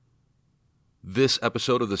This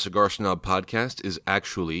episode of the Cigar Snob Podcast is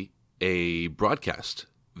actually a broadcast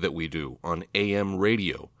that we do on AM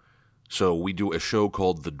radio. So we do a show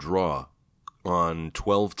called The Draw on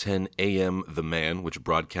 1210 AM The Man, which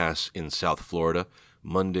broadcasts in South Florida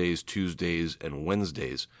Mondays, Tuesdays, and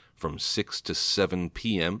Wednesdays from 6 to 7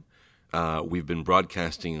 p.m. We've been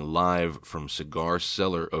broadcasting live from Cigar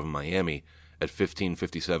Cellar of Miami at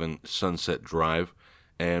 1557 Sunset Drive,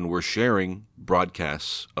 and we're sharing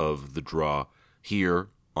broadcasts of The Draw here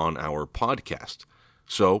on our podcast.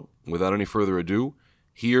 So, without any further ado,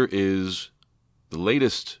 here is the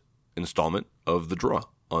latest installment of The Draw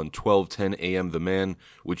on 1210 AM The Man,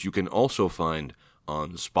 which you can also find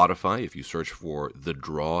on Spotify if you search for The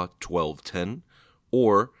Draw 1210,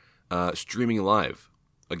 or streaming live,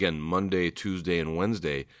 again, Monday, Tuesday, and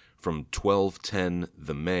Wednesday from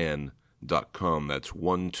 1210theman.com. That's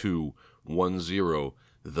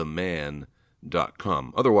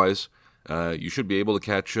 1210theman.com. Otherwise, you should be able to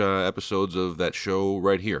catch episodes of that show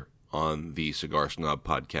right here on the Cigar Snob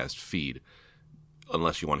Podcast feed,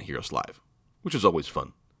 unless you want to hear us live, which is always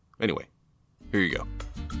fun. Anyway, here you go.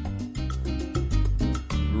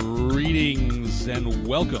 Greetings and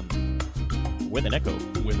welcome. With an echo.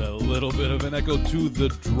 With a little bit of an echo to The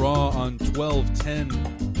Draw on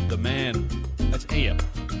 1210 The Man. That's AM.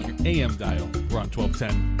 On your AM dial, we're on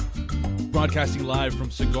 1210. Broadcasting live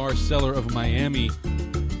from Cigar Cellar of Miami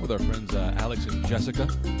with our friends Alex and Jessica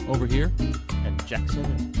over here. And Jackson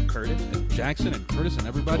and Curtis. And Jackson and Curtis and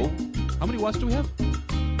everybody. Oh. How many watts do we have?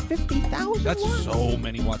 50,000 That's watts. so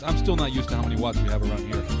many watts. I'm still not used to how many watts we have around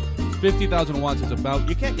here. 50,000 watts is about...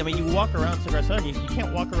 You can't, you walk around Cigar Cellar, you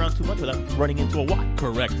can't walk around too much without running into a watt.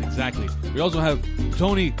 Correct, exactly. We also have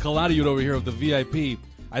Tony Caladiud over here of the VIP.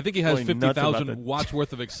 I think he has Going nuts about 50,000 that. watts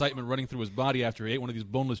worth of excitement running through his body after he ate one of these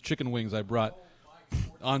boneless chicken wings I brought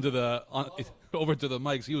over to the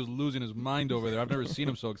mics. He was losing his mind over there. I've never seen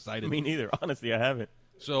him so excited. Me neither. Honestly, I haven't.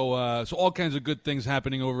 So all kinds of good things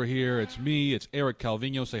happening over here. It's me. It's Eric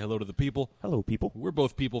Calvino. Say hello to the people. Hello, people. We're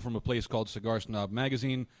both people from a place called Cigar Snob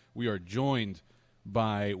Magazine. We are joined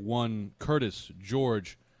by one Curtis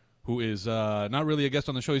George, who is not really a guest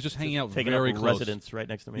on the show. He's just hanging out Taking very up close. residence right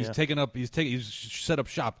next to me. He's set up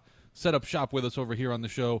shop with us over here on the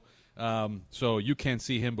show. So you can't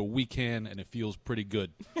see him, but we can, and it feels pretty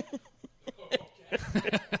good.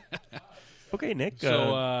 Okay, Nick.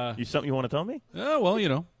 So, you something you want to tell me? Well,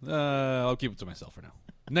 I'll keep it to myself for now.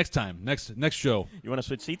 Next time, next show. You want to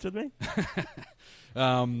switch seats with me?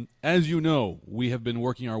 As you know, we have been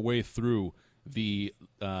working our way through the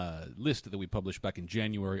list that we published back in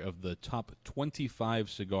January of the top 25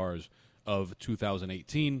 cigars of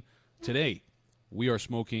 2018. Today, we are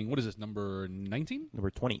smoking, what is this, number 19? Number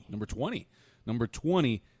 20. Number 20. Number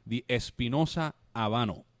 20, the Espinosa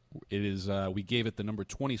Habano. It is, we gave it the number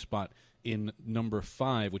 20 spot in number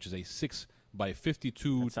 5, which is a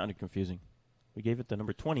 6x52. That sounded confusing. We gave it the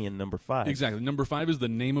number 20 and number 5. Exactly. Number 5 is the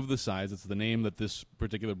name of the size. It's the name that this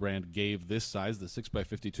particular brand gave this size, the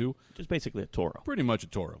 6x52. Just basically a Toro. Pretty much a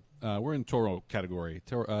Toro. We're in Toro category,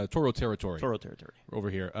 Toro territory. Toro territory.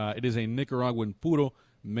 Over here. It is a Nicaraguan puro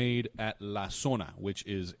made at La Zona, which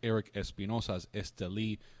is Eric Espinosa's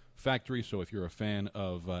Esteli factory. So if you're a fan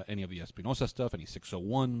of any of the Espinosa stuff, any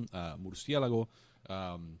 601, Murcielago,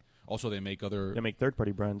 also they make other... They make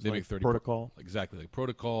third-party brands. They like make Protocol. Exactly, like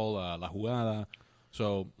Protocol, La Jugada.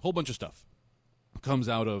 So a whole bunch of stuff comes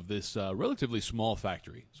out of this relatively small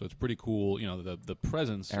factory. So it's pretty cool, the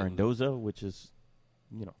presence. Arandoza, which is,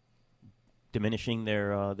 diminishing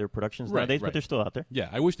their productions nowadays, but they're still out there. Yeah,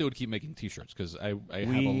 I wish they would keep making T-shirts because I have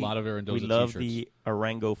a lot of Arandoza T-shirts. We love the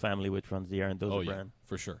Arango family, which runs the Arandoza brand.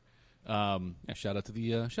 For sure. Shout out to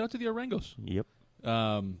the Arangos. Yep.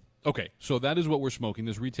 Okay, so that is what we're smoking.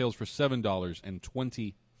 This retails for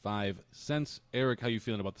 $7.25. Eric, how you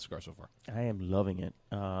feeling about the cigar so far? I am loving it.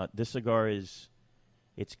 This cigar it's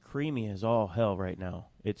creamy as all hell right now.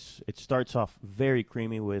 It starts off very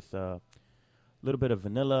creamy with a little bit of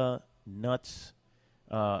vanilla, nuts,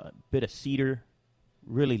 bit of cedar.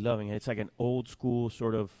 Really loving it. It's like an old school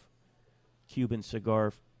sort of Cuban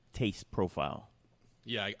cigar taste profile.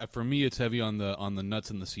 Yeah, for me, it's heavy on the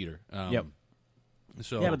nuts and the cedar. Yep.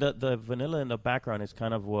 So yeah, but the vanilla in the background is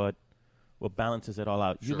kind of what balances it all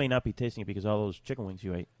out. Sure. You may not be tasting it because all those chicken wings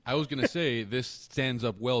you ate. I was going to say this stands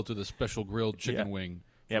up well to the special grilled chicken wing.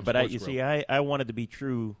 Yeah, but I wanted to be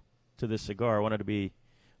true to this cigar. I wanted to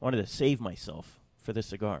save myself for this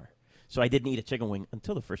cigar. So I didn't eat a chicken wing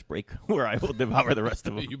until the first break, where I will devour the rest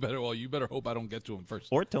of them. You better hope I don't get to them first.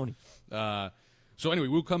 Or Tony. So anyway,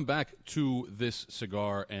 we'll come back to this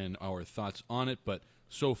cigar and our thoughts on it, but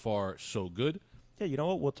so far, so good. Yeah, you know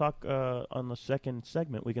what? We'll talk on the second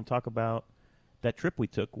segment. We can talk about that trip we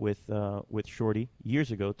took with Shorty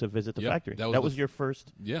years ago to visit the Yep, factory. that was your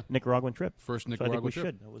first Yeah, Nicaraguan trip. first So I think Nicaraguan we trip.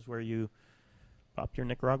 should. That was where you popped your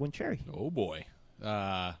Nicaraguan cherry. Oh boy,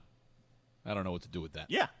 I don't know what to do with that.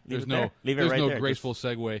 Yeah, There's leave it no there. Leave it there's right no there. graceful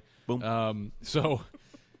segue. Boom. So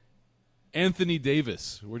Anthony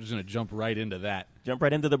Davis, we're just going to jump right into that. Jump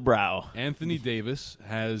right into the brow. Anthony Davis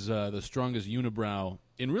has the strongest unibrow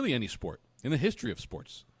in really any sport in the history of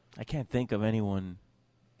sports. I can't think of anyone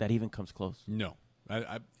that even comes close. No,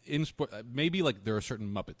 in sport maybe like there are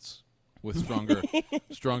certain Muppets with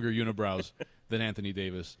stronger unibrows than Anthony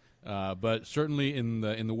Davis, but certainly in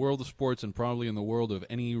the world of sports and probably in the world of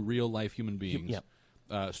any real life human beings,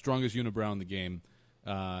 strongest unibrow in the game,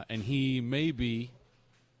 and he may be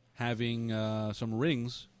having some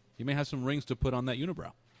rings. He may have some rings to put on that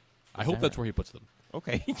unibrow. I hope that's where he puts them.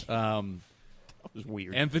 Okay. That was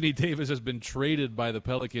weird. Anthony Davis has been traded by the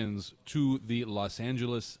Pelicans to the Los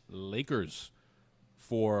Angeles Lakers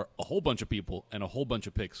for a whole bunch of people and a whole bunch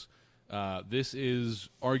of picks. This is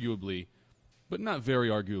arguably, but not very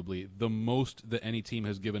arguably, the most that any team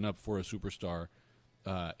has given up for a superstar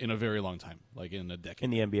in a very long time, like in a decade. In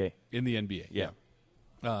the NBA. In the NBA, Yeah.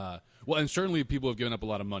 well, and certainly people have given up a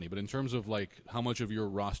lot of money, but in terms of like how much of your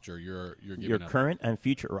roster you're giving Your up, current and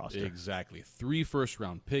future roster. exactly 3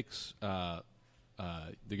 first-round picks.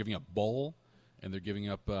 They're giving up Ball, and they're giving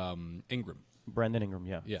up Ingram. Brandon Ingram,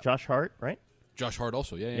 yeah. Yeah. Josh Hart, right? Josh Hart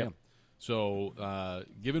also, yeah. Yep. So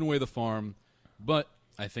giving away the farm, but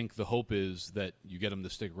I think the hope is that you get him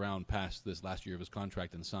to stick around past this last year of his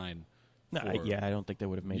contract and sign. No, for- I don't think they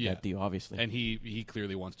would have made Yeah. that deal, obviously. And he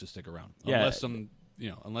clearly wants to stick around, Yeah.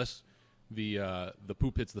 unless the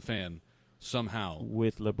poop hits the fan somehow.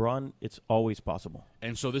 With LeBron, it's always possible.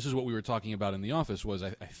 And so this is what we were talking about in the office. Was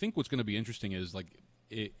I think what's going to be interesting is like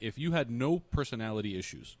if you had no personality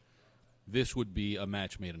issues, this would be a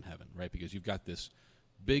match made in heaven, right? Because you've got this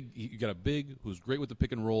you got a big who's great with the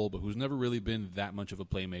pick and roll, but who's never really been that much of a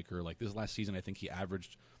playmaker. Like this last season, I think he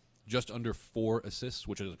averaged just under 4 assists,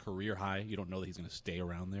 which is a career high. You don't know that he's going to stay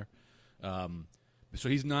around there. So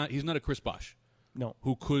he's not a Chris Bosh. No.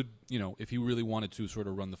 Who could, if he really wanted to, sort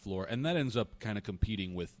of run the floor. And that ends up kind of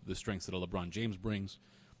competing with the strengths that a LeBron James brings.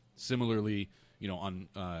 Similarly, on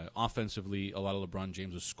offensively, a lot of LeBron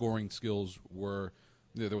James' scoring skills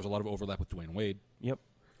there was a lot of overlap with Dwayne Wade. Yep.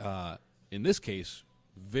 In this case,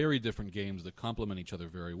 very different games that complement each other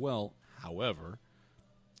very well. However,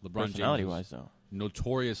 LeBron James Personality-wise, though.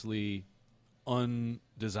 notoriously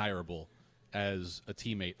undesirable as a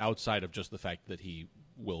teammate outside of just the fact that he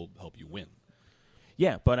will help you win.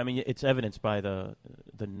 Yeah, but I mean, it's evidenced by the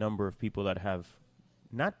number of people that have,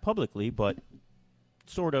 not publicly, but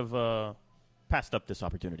sort of passed up this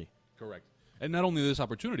opportunity. Correct. And not only this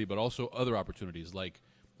opportunity, but also other opportunities. Like,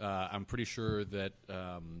 I'm pretty sure that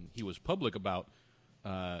he was public about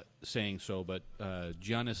saying so, but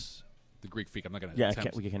Giannis, the Greek freak, I'm not going to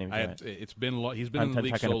attempt. We can't even try it. It's been he's been in the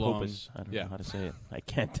league so long. I don't Yeah. know how to say it. I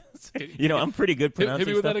can't. I'm pretty good pronouncing Hit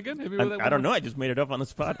me with stuff. that again? Hit me with that I one don't more? know. I just made it up on the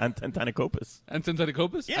spot. Antetokounmpo.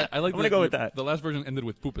 Antetokounmpo? Yeah, I like I'm gonna go with that. The last version ended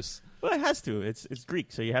with Poupis. Well, it has to. It's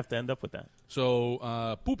Greek, so you have to end up with that.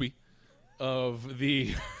 So, Poopy of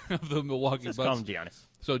the of the Milwaukee Just Bucks. call him Giannis.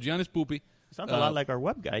 So, Giannis Poopy. Sounds a lot like our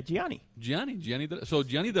web guy, Gianni. Gianni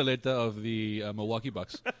Dell'Eta of the Milwaukee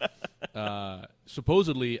Bucks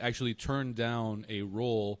supposedly actually turned down a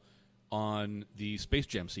role on the Space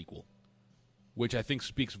Jam sequel, which I think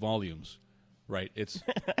speaks volumes, right? It's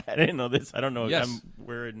I didn't know this. I don't know. Yes.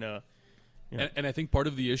 We're in. and I think part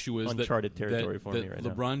of the issue is Uncharted territory that for me right now.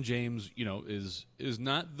 LeBron James, is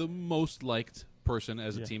not the most liked person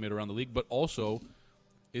as a teammate around the league, but also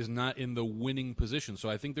is not in the winning position. So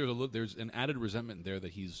I think there's an added resentment there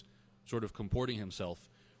that he's sort of comporting himself,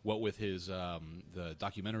 what with his the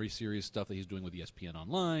documentary series stuff that he's doing with ESPN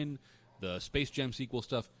Online, the Space Jam sequel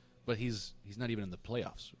stuff, but he's not even in the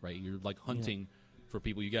playoffs, right? You're like hunting for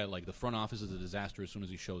people. You got like the front office is a disaster as soon as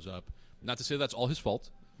he shows up. Not to say that's all his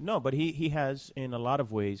fault. No, but he has, in a lot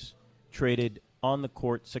of ways, traded on the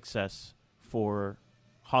court success for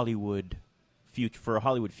Hollywood for a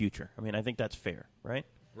Hollywood future. I mean, I think that's fair, right?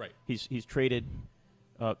 Right. He's traded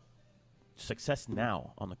success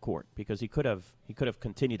now on the court because he could have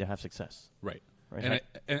continued to have success. Right. Right.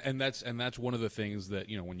 And that's one of the things that,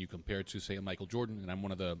 when you compare to, say, Michael Jordan, and I'm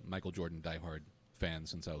one of the Michael Jordan diehard fans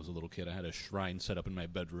since I was a little kid. I had a shrine set up in my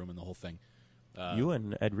bedroom and the whole thing. You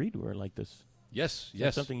and Ed Reed were like this. Yes.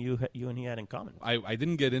 That's something you and he had in common. I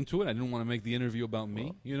didn't get into it. I didn't want to make the interview about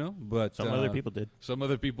me, but Some other people did. Some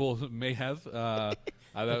other people may have.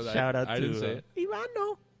 Shout out I to didn't say it.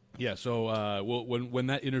 Ivano. Yeah, so when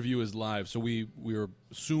that interview is live, so we are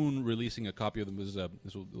soon releasing a copy of them. This is a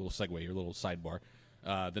little segue here, a little sidebar.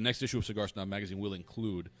 The next issue of Cigar Snob magazine will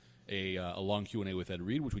include a long Q&A with Ed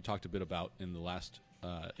Reed, which we talked a bit about in the last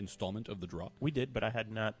installment of The Draw. We did, but I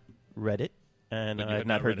had not read it, and But I you had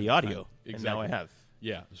not heard the audio, and now I have.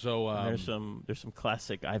 Yeah, so And there's some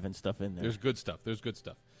classic Ivan stuff in there. there's good stuff.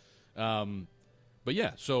 But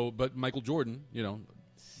yeah, but Michael Jordan,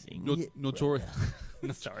 Sing no- it, notori-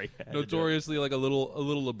 brother. Sorry. I had to do it. notoriously like a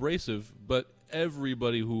little abrasive, but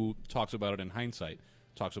everybody who talks about it in hindsight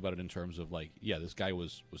talks about it in terms of like, yeah, this guy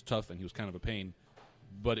was tough and he was kind of a pain,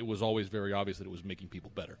 but it was always very obvious that it was making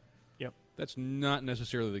people better. Yep. That's not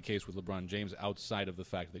necessarily the case with LeBron James outside of the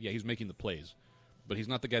fact that, yeah, he's making the plays, but he's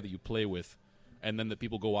not the guy that you play with and then that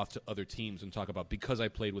people go off to other teams and talk about, because I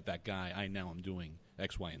played with that guy, I now am doing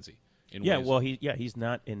X, Y, and Z. Yeah, ways- well, he's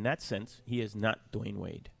not, in that sense, he is not Dwayne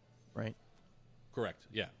Wade, right? Correct,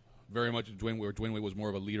 yeah. Very much Dwayne Wade was more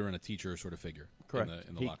of a leader and a teacher sort of figure in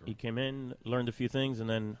the locker room. He came in, learned a few things, and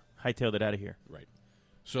then hightailed it out of here. Right.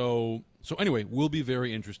 So anyway, will be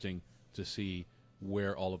very interesting to see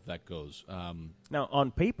where all of that goes. Now,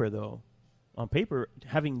 on paper,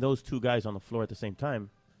 having those two guys on the floor at the same time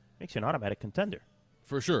makes you an automatic contender.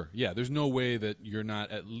 For sure, yeah. There's no way that you're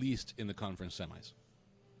not at least in the conference semis.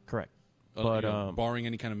 Correct. But barring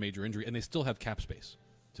any kind of major injury, and they still have cap space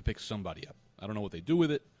to pick somebody up. I don't know what they do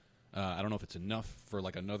with it. I don't know if it's enough for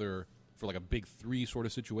like a big three sort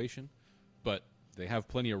of situation, but they have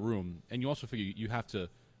plenty of room. And you also figure you have to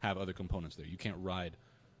have other components there. You can't ride,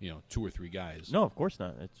 2 or 3 guys. No, of course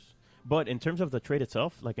not. But in terms of the trade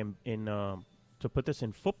itself, like to put this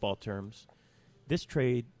in football terms, this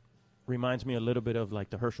trade reminds me a little bit of like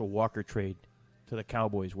the Herschel Walker trade to the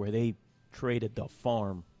Cowboys, where they traded the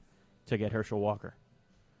farm to get Herschel Walker.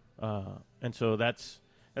 And so that's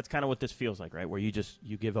kind of what this feels like, right? Where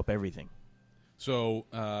you give up everything. So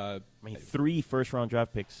 3 first-round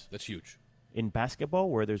draft picks that's huge. in basketball,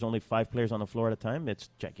 where there's only 5 players on the floor at a time. It's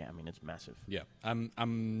gigantic. I mean, it's massive. Yeah, I'm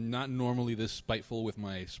not normally this spiteful with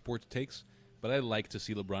my sports takes, but I like to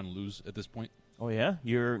see LeBron lose at this point. Oh yeah,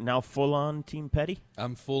 you're now full on Team Petty.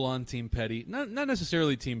 I'm full on Team Petty. Not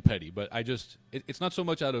necessarily Team Petty, but it's not so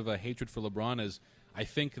much out of a hatred for LeBron as I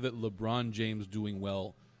think that LeBron James doing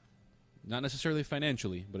well, not necessarily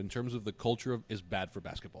financially, but in terms of the culture is bad for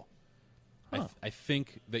basketball. Huh. I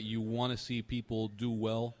think that you want to see people do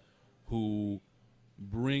well who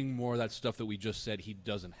bring more of that stuff that we just said he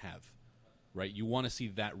doesn't have, right? You want to see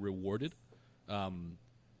that rewarded.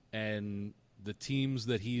 And the teams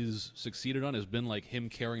that he's succeeded on has been like him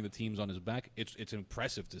carrying the teams on his back. It's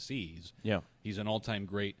impressive to see. He's an all-time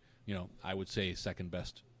great, I would say second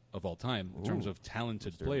best of all time in terms of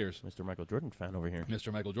talented players. Mr. Michael Jordan fan over here.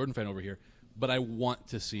 Mr. Michael Jordan fan over here. But I want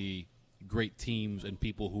to see great teams and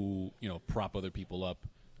people who, prop other people up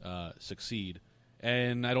succeed.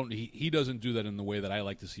 And he doesn't do that in the way that I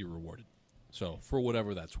like to see rewarded. So for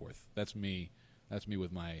whatever that's worth, that's me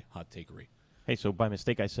with my hot takery. Hey, so by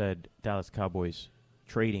mistake I said Dallas Cowboys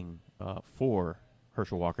trading for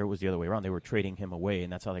Herschel Walker. It was the other way around. They were trading him away,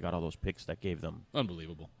 and that's how they got all those picks that gave them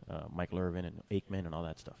Unbelievable. Michael Irvin and Aikman and all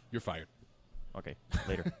that stuff. You're fired. Okay,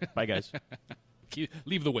 later. Bye, guys.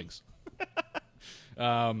 Leave the wings.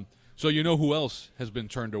 So who else has been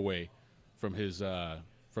turned away from his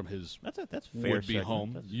That's fair would-be segment.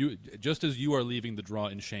 home? You just as you are leaving the draw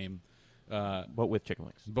in shame, But with chicken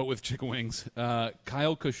wings.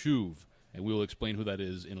 Kyle Kashuv, and we will explain who that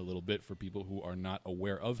is in a little bit for people who are not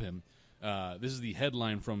aware of him. This is the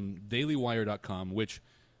headline from DailyWire.com, which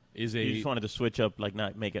is You just wanted to switch up, like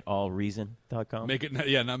not make it all reason.com?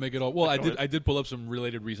 not make it all. Well, I did pull up some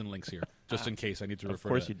related reason links here, just in case I need to refer to that.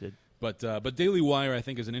 Of course you did. But Daily Wire, I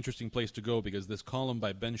think, is an interesting place to go because this column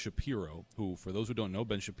by Ben Shapiro, who, for those who don't know,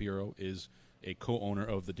 Ben Shapiro is a co-owner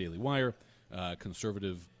of the Daily Wire,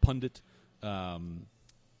 conservative pundit,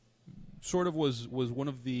 sort of was one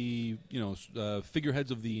of the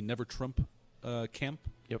figureheads of the Never Trump camp.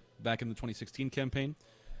 Yep. Back in the 2016 campaign.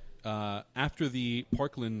 After the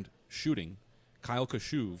Parkland shooting, Kyle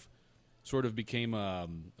Kashuv sort of became a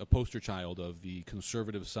poster child of the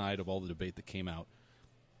conservative side of all the debate that came out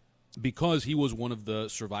because he was one of the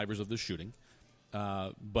survivors of the shooting,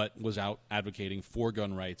 but was out advocating for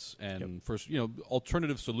gun rights and for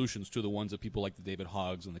alternative solutions to the ones that people like the David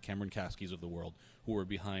Hoggs and the Cameron Kaskis of the world, who were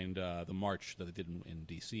behind the march that they did in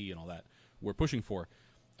D.C. and all that, were pushing for.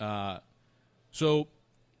 So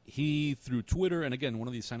he, through Twitter, and again, one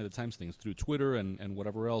of these Sign of the Times things, through Twitter and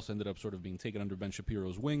whatever else, ended up sort of being taken under Ben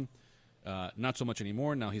Shapiro's wing. Not so much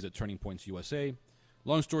anymore. Now he's at Turning Points USA.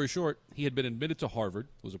 Long story short, he had been admitted to Harvard,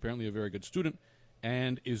 was apparently a very good student,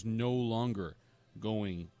 and is no longer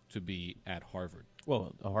going to be at Harvard.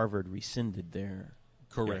 Well, Harvard rescinded their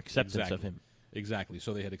acceptance exactly. of him. Exactly.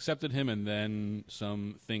 So they had accepted him, and then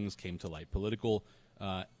some things came to light. Political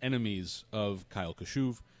enemies of Kyle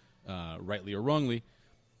Kashuv, rightly or wrongly,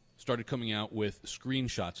 started coming out with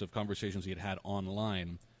screenshots of conversations he had had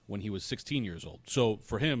online when he was 16 years old. So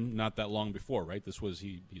for him, not that long before, right? This was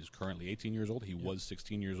he's currently 18 years old. He was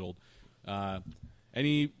 16 years old. And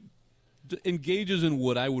he engages in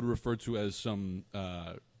what I would refer to as some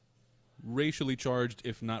racially charged,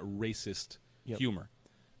 if not racist, humor.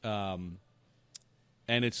 And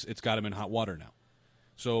it's got him in hot water now.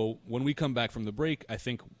 So when we come back from the break, I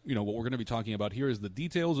think what we're going to be talking about here is the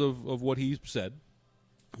details of what he said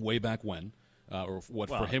way back when, or what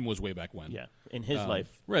for him was way back when. Yeah, in his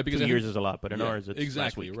life, right? Because 2 years is a lot, but in ours, it's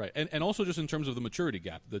exactly last week. right. And also just in terms of the maturity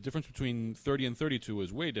gap, the difference between 30 and 32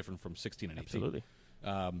 is way different from 16 and 18. Absolutely.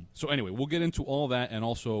 So anyway, we'll get into all that and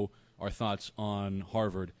also our thoughts on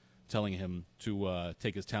Harvard telling him to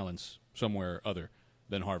take his talents somewhere other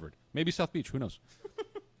than Harvard. Maybe South Beach, who knows?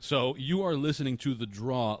 So you are listening to The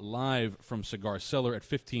Draw live from Cigar Cellar at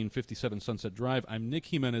 1557 Sunset Drive. I'm Nick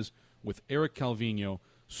Jimenez with Eric Calvino.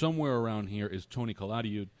 Somewhere around here is Tony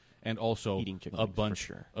Caladiud, and also a bunch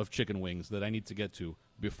of chicken wings that I need to get to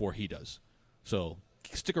before he does. So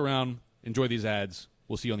stick around, enjoy these ads.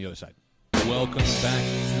 We'll see you on the other side. Welcome back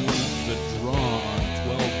to The Draw on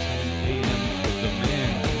 1210 a.m. with the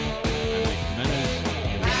man, Nick Jimenez,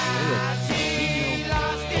 and Eric Calvino.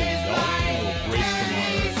 A little break from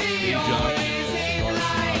our day job at Cigar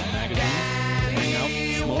Magazine. Hang out,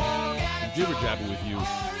 smoke, and jibber jabber with you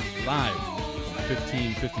live from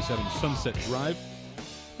 1557 Sunset Drive.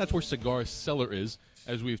 That's where Cigar Cellar is.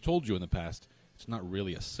 As we've told you in the past, it's not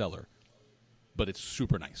really a cellar, but it's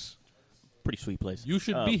super nice. Pretty sweet place. You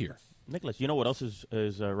should be here. Nicholas, you know what else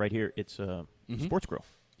is right here? It's Sports Grill.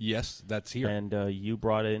 Yes, that's here. And you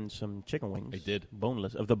brought in some chicken wings. I did.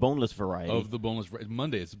 Boneless, of the boneless variety. Of the boneless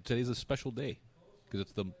Monday. Today's a special day because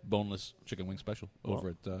it's the boneless chicken wing special over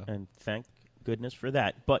at... And thank goodness for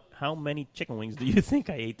that. But how many chicken wings do you think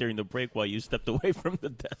I ate during the break while you stepped away from the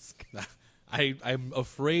desk? I'm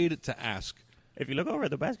afraid to ask. If you look over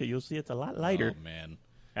at the basket, you'll see it's a lot lighter. Oh, man.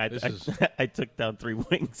 I took down 3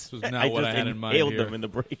 wings. This was not what I had in mind here. Them in the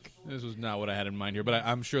break. This was not what I had in mind here, but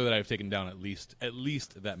I'm sure that I've taken down at least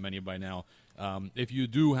that many by now. If you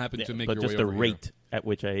do happen to make your way over here, but just the rate at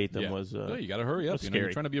which I ate them was you got to hurry up. Scary.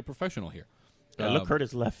 You're trying to be a professional here. Look,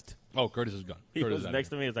 Curtis left. Oh, Curtis is gone. He Curtis was next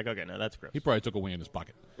to me. He's like, okay, no, that's gross. He probably took a wing in his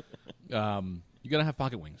pocket. You got to have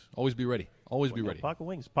pocket wings. Always be ready. Always be ready. Pocket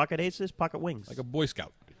wings. Pocket aces, pocket wings. Like a Boy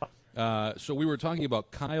Scout. So we were talking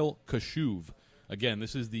about Kyle Kashuv. Again,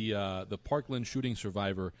 this is the Parkland shooting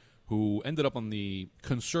survivor who ended up on the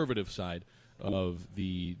conservative side of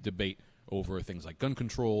the debate over things like gun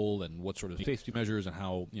control and what sort of safety measures and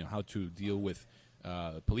how to deal with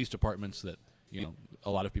police departments that a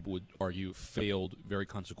lot of people would argue failed very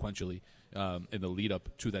consequentially in the lead up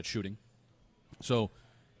to that shooting. So,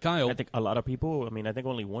 Kyle, I think a lot of people. I mean, I think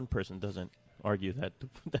only one person doesn't argue that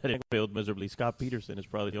it failed miserably. Scott Peterson is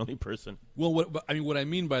probably the only person. Well, what I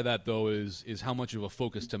mean by that though is how much of a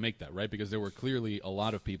focus to make that, right? Because there were clearly a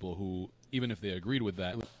lot of people who, even if they agreed with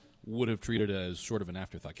that, would have treated it as sort of an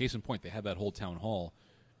afterthought. Case in point, they had that whole town hall,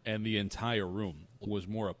 and the entire room was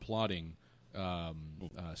more applauding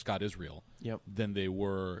Scott Israel than they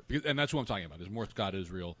were, and that's who I'm talking about. There's more Scott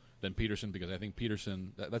Israel than Peterson, because I think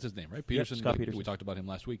Peterson, that's his name, right? Peterson. Scott Peterson. We talked about him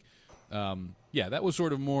last week. That was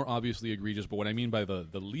sort of more obviously egregious, but what I mean by the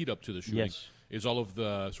lead up to the shooting is all of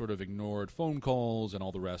the sort of ignored phone calls and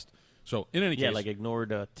all the rest. So in any case, like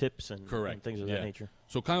ignored tips and things of that nature.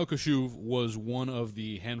 So Kyle Kashuv was one of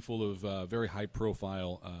the handful of very high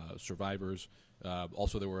profile survivors.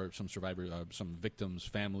 Also, there were some survivors, some victims'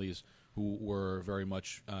 families who were very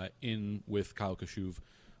much in with Kyle Kashuv.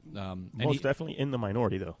 Most definitely in the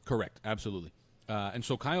minority, though. Correct, absolutely. And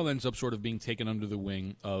so Kyle ends up sort of being taken under the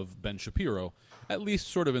wing of Ben Shapiro, at least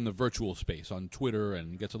sort of in the virtual space on Twitter,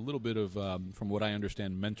 and gets a little bit of, from what I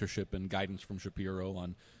understand, mentorship and guidance from Shapiro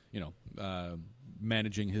on,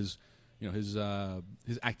 managing his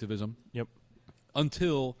activism. Yep.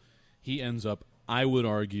 Until he ends up, I would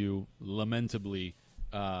argue, lamentably,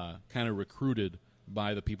 kind of recruited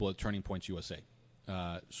by the people at Turning Points USA.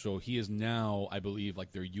 So he is now, I believe,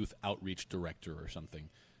 like their youth outreach director or something.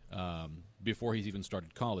 Before he's even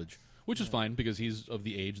started college, which is fine because he's of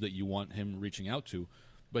the age that you want him reaching out to.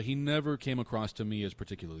 But he never came across to me as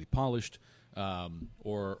particularly polished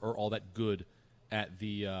or all that good at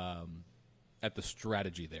the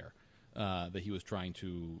strategy there that he was trying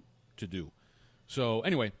to do. So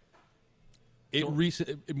anyway,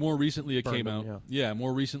 More recently it Burned came him, out. Yeah,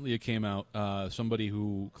 more recently it came out. Somebody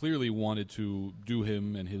who clearly wanted to do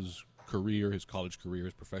him and his career, his college career,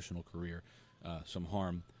 his professional career, some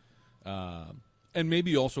harm, and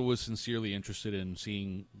maybe also was sincerely interested in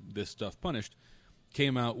seeing this stuff punished.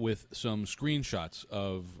 Came out with some screenshots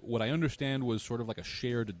of what I understand was sort of like a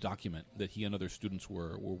shared document that he and other students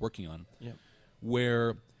were working on. Yeah.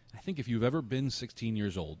 Where I think if you've ever been 16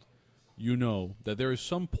 years old, you know that there is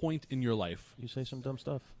some point in your life You say some dumb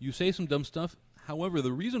stuff. you say some dumb stuff. However,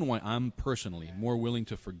 the reason why I'm personally more willing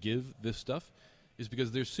to forgive this stuff is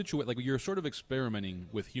because there's like you're sort of experimenting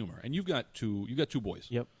with humor, and you've got two boys,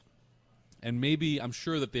 Yep. and maybe I'm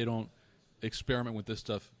sure that they don't experiment with this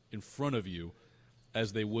stuff in front of you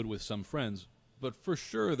as they would with some friends, but for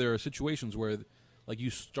sure there are situations where like you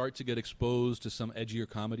start to get exposed to some edgier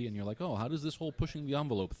comedy, and you're like, oh, how does this whole pushing the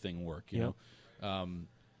envelope thing work? You know,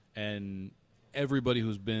 and everybody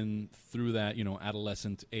who's been through that,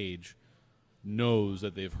 adolescent age knows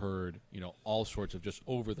that they've heard, all sorts of just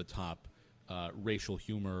over the top racial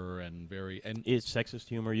humor and It's sexist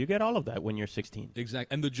humor. You get all of that when you're 16.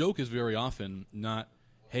 exact. And the joke is very often not,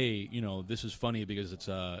 hey, this is funny because it's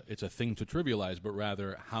a thing to trivialize, but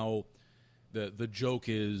rather how the joke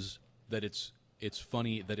is that it's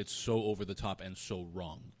funny that it's so over the top and so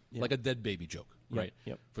wrong, like a dead baby joke, right?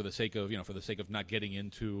 Yep. For the sake of not getting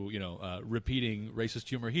into repeating racist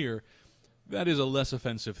humor here, that is a less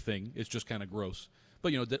offensive thing. It's just kind of gross.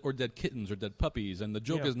 But or dead kittens or dead puppies, and the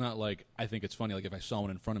joke is not like I think it's funny. Like if I saw one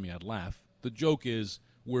in front of me, I'd laugh. The joke is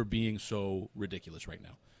we're being so ridiculous right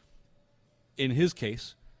now. In his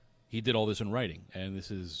case, he did all this in writing, and this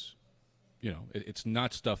is, it's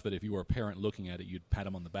not stuff that if you were a parent looking at it, you'd pat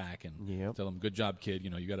him on the back and tell him, "Good job, kid.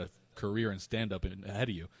 You got a career in stand-up ahead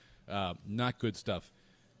of you." Not good stuff.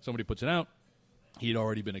 Somebody puts it out. He'd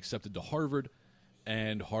already been accepted to Harvard,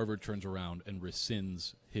 and Harvard turns around and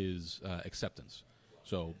rescinds his acceptance.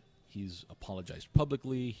 So he's apologized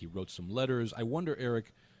publicly. He wrote some letters. I wonder,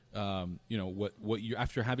 Eric, what you,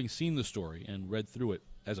 after having seen the story and read through it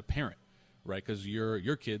as a parent, right? Because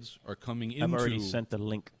your kids are coming into. I've already sent the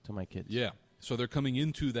link to my kids. Yeah, so they're coming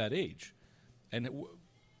into that age, and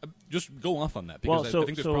just go off on that because I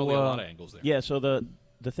think there's probably a lot of angles there. Yeah. So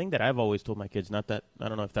the thing that I've always told my kids, not that I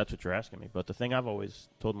don't know if that's what you're asking me, but the thing I've always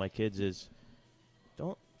told my kids is,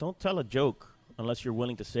 don't tell a joke unless you're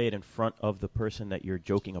willing to say it in front of the person that you're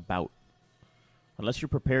joking about. Unless you're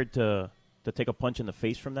prepared to take a punch in the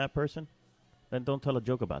face from that person, then don't tell a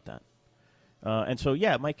joke about that. And so,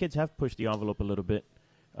 yeah, my kids have pushed the envelope a little bit.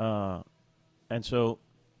 And so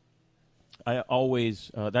I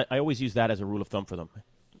always use that as a rule of thumb for them.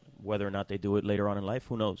 Whether or not they do it later on in life,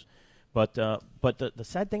 who knows? But the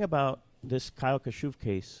sad thing about this Kyle Kashuv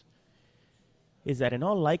case is that in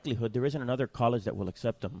all likelihood, there isn't another college that will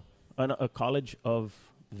accept them, a college of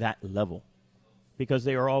that level, because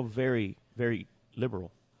they are all very, very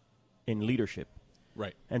liberal in leadership.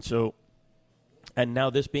 Right. And so, and now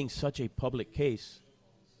this being such a public case,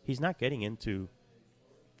 he's not getting into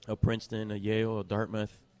a Princeton, a Yale, a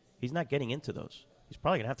Dartmouth. He's not getting into those. He's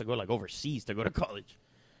probably going to have to go like overseas to go to college.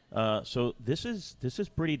 So this is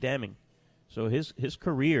pretty damning. So his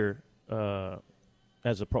career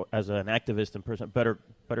as an activist and person better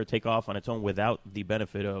take off on its own without the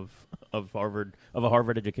benefit of a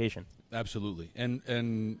Harvard education. Absolutely.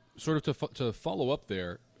 And sort of to follow up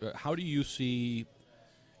there, how do you see?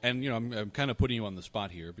 And I'm kind of putting you on the spot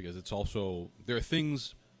here because it's also there are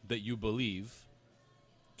things that you believe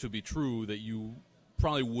to be true that you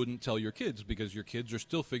probably wouldn't tell your kids because your kids are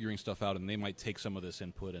still figuring stuff out and they might take some of this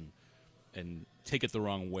input and take it the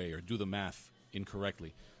wrong way or do the math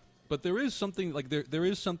incorrectly. But there is something like there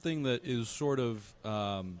is something that is sort of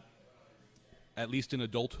at least in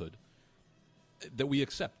adulthood that we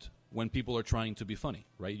accept when people are trying to be funny,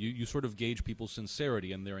 right? You sort of gauge people's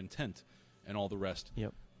sincerity and their intent and all the rest.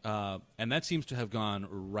 Yep. And that seems to have gone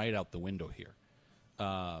right out the window here.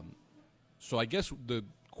 So I guess the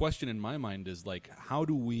question in my mind is like, how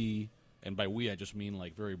do we, and by we I just mean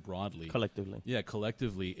like very broadly, Collectively. Yeah,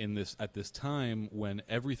 collectively at this time when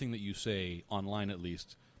everything that you say online at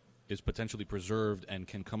least is potentially preserved and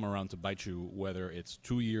can come around to bite you, whether it's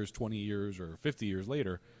 2 years, 20 years, or 50 years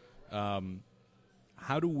later.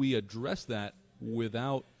 How do we address that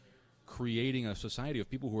without creating a society of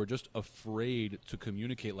people who are just afraid to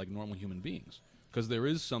communicate like normal human beings? Because there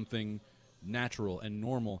is something natural and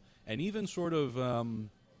normal and even sort of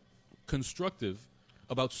constructive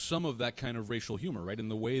about some of that kind of racial humor, right? In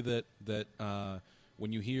the way that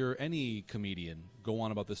when you hear any comedian go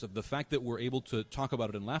on about this, the fact that we're able to talk about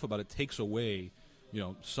it and laugh about it takes away,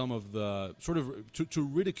 some of the sort of to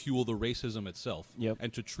ridicule the racism itself, Yep.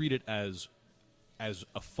 and to treat it as as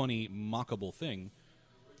a funny, mockable thing,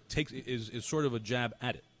 is sort of a jab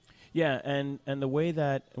at it. Yeah, and the way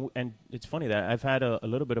that, and it's funny that I've had a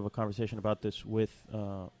little bit of a conversation about this with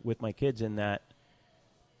my kids, in that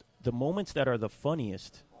the moments that are the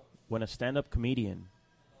funniest when a stand-up comedian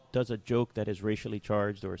does a joke that is racially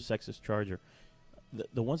charged or sexist charged, or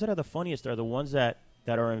the ones that are the funniest are the ones that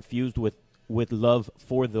are infused with love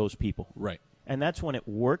for those people. Right. And that's when it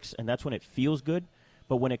works, and that's when it feels good.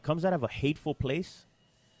 But when it comes out of a hateful place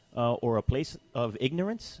or a place of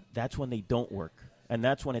ignorance, that's when they don't work. And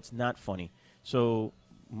that's when it's not funny. So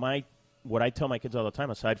what I tell my kids all the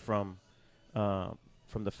time, aside from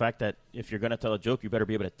the fact that if you're going to tell a joke, you better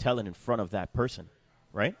be able to tell it in front of that person,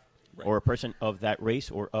 right? Or a person of that race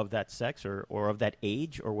or of that sex or of that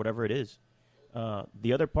age or whatever it is.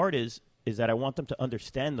 The other part is that I want them to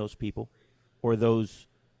understand those people or those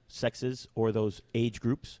sexes or those age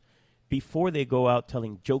groups before they go out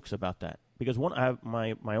telling jokes about that. Because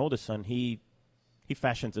my oldest son, he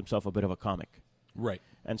fashions himself a bit of a comic. Right.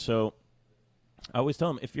 And so I always tell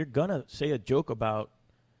him, if you're going to say a joke about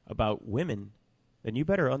women, then you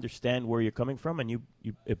better understand where you're coming from, and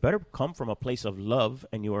it better come from a place of love,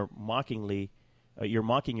 and you're mocking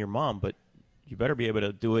your mom, but you better be able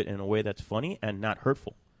to do it in a way that's funny and not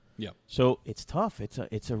hurtful. Yeah. So it's tough.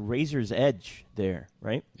 It's a razor's edge there,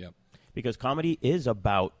 right? Yeah. Because comedy is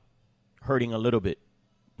about hurting a little bit,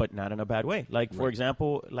 but not in a bad way. Like, for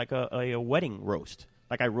example, like a wedding roast.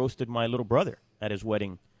 Like, I roasted my little brother at his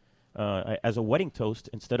wedding as a wedding toast.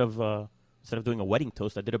 Instead of doing a wedding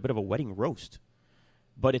toast, I did a bit of a wedding roast.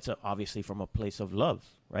 But it's obviously from a place of love,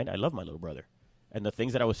 right? I love my little brother. And the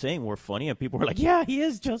things that I was saying were funny, and people were like, yeah, he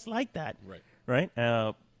is just like that. Right?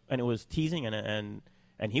 And it was teasing, and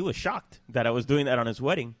he was shocked that I was doing that on his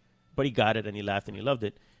wedding. But he got it, and he laughed, and he loved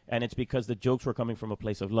it. And it's because the jokes were coming from a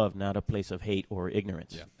place of love, not a place of hate or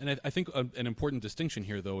ignorance. Yeah. And I think an important distinction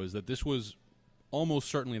here, though, is that this was almost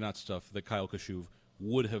certainly not stuff that Kyle Kashuv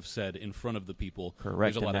would have said in front of the people.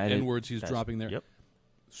 Correct. There's a lot of N-words he's dropping there. Yep.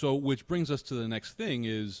 So, which brings us to the next thing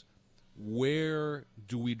is, where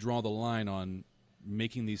do we draw the line on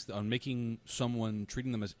making someone,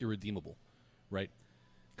 treating them as irredeemable, right?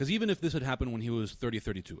 Because even if this had happened when he was 30,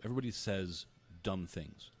 32, everybody says dumb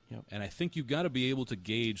things. Yep. And I think you've got to be able to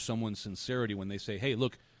gauge someone's sincerity when they say, hey,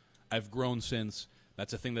 look, I've grown since.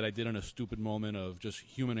 That's a thing that I did in a stupid moment of just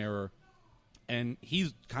human error. And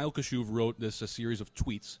Kyle Kashuv wrote a series of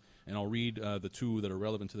tweets, and I'll read the two that are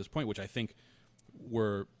relevant to this point, which I think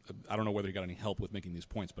were, I don't know whether he got any help with making these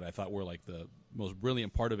points, but I thought were like the most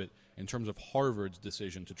brilliant part of it in terms of Harvard's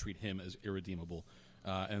decision to treat him as irredeemable.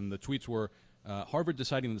 And the tweets were, Harvard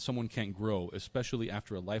deciding that someone can't grow, especially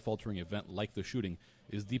after a life-altering event like the shooting,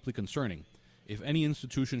 is deeply concerning. If any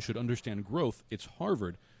institution should understand growth, it's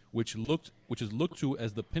Harvard, which is looked to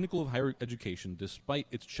as the pinnacle of higher education despite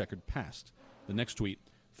its checkered past. The next tweet,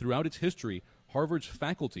 throughout its history, Harvard's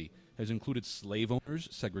faculty has included slave owners,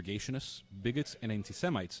 segregationists, bigots, and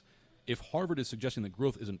anti-Semites. If Harvard is suggesting that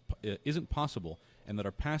growth isn't possible and that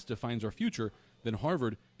our past defines our future, then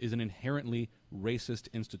Harvard is an inherently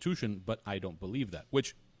racist institution, but I don't believe that.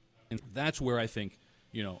 And that's where I think,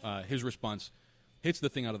 his response hits the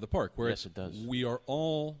thing out of the park. Where yes, it does. We are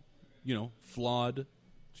all, flawed.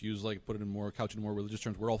 To couch it in more religious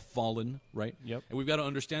terms, we're all fallen, right? Yep. And we've got to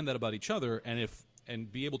understand that about each other,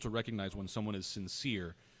 and be able to recognize when someone is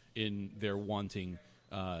sincere in their wanting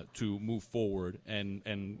to move forward,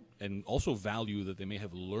 and also value that they may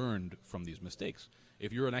have learned from these mistakes.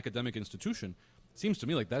 If you're an academic institution, it seems to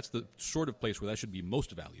me like that's the sort of place where that should be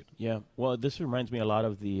most valued. Yeah. Well, this reminds me a lot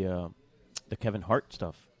of the Kevin Hart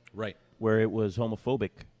stuff, right? Where it was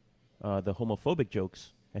homophobic, the homophobic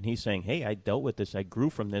jokes. And he's saying, hey, I dealt with this. I grew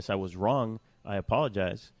from this. I was wrong. I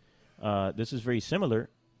apologize. This is very similar.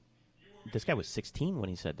 This guy was 16 when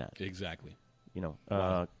he said that. Exactly.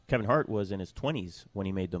 Wow. Kevin Hart was in his 20s when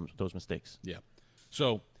he made those mistakes. Yeah.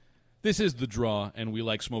 So this is The Draw, and we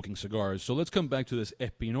like smoking cigars. So let's come back to this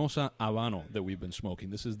Espinosa Habano that we've been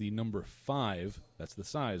smoking. This is the number 5. That's the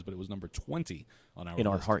size, but it was number 20 on our list.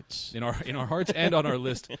 Our hearts. In our hearts and on our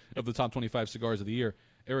list of the top 25 cigars of the year.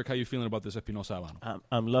 Eric, how are you feeling about this Espinosa Habano?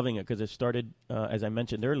 I'm loving it because it started, as I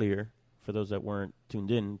mentioned earlier, for those that weren't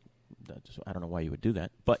tuned in. I don't know why you would do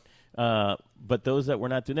that. But those that were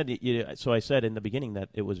not tuned in, so I said in the beginning that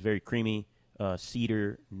it was very creamy,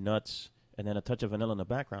 cedar, nuts, and then a touch of vanilla in the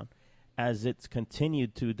background. As it's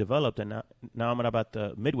continued to develop, and now I'm at about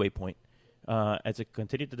the midway point, as it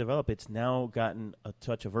continued to develop, it's now gotten a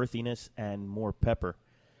touch of earthiness and more pepper.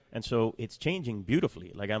 And so it's changing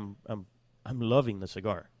beautifully. Like I'm loving the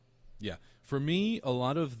cigar. Yeah. For me, a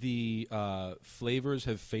lot of the flavors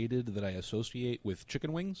have faded that I associate with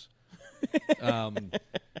chicken wings.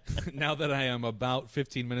 Now that I am about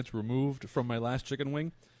 15 minutes removed from my last chicken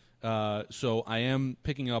wing. So I am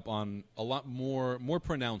picking up on a lot more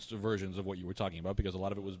pronounced versions of what you were talking about, because a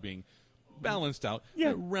lot of it was being balanced out,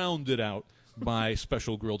 rounded out by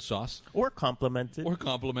special grilled sauce. Or complimented.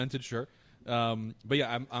 Sure. But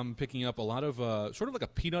yeah, I'm picking up a lot of sort of like a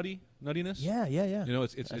peanutty nuttiness. Yeah. You know,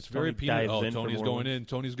 it's very peanut. Oh, Tony's going in.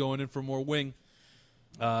 Tony's going in for more wing.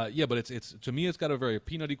 Yeah, but it's to me, it's got a very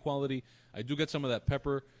peanutty quality. I do get some of that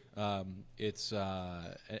pepper. And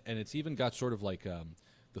it's even got sort of like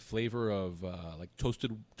the flavor of like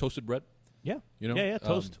toasted bread. Yeah. You know? Yeah,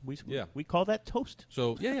 toast. We call that toast.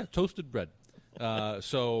 So yeah, toasted bread.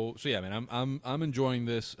 So yeah, man, I'm enjoying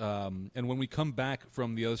this. And when we come back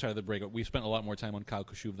from the other side of the break, we spent a lot more time on Kyle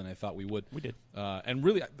Kashuv than I thought we would. We did. And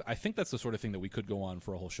really, I think that's the sort of thing that we could go on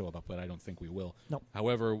for a whole show about, but I don't think we will. No.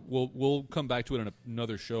 However, we'll come back to it in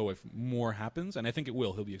another show if more happens, and I think it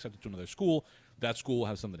will. He'll be accepted to another school. That school will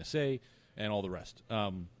have something to say, and all the rest.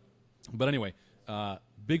 But anyway,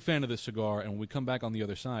 big fan of this cigar, and when we come back on the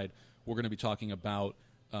other side, we're going to be talking about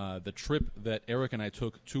the trip that Eric and I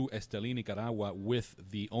took to Esteli, Nicaragua with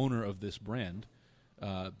the owner of this brand.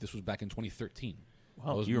 This was back in 2013.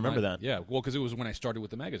 Wow, you remember that? Yeah, well, because it was when I started with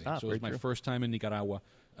the magazine. So it was my first time in Nicaragua,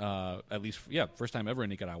 at least, first time ever in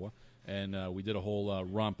Nicaragua. And we did a whole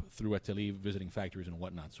romp through Esteli, visiting factories and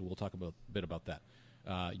whatnot. So we'll talk a bit about that.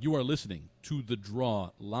 You are listening to The Draw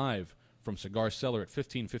live from Cigar Cellar at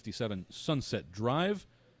 1557 Sunset Drive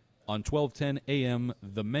on 1210 AM.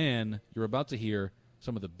 The Man, you're about to hear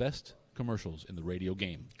some of the best commercials in the radio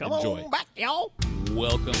game. Enjoy. On back, y'all.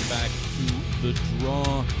 Welcome back to The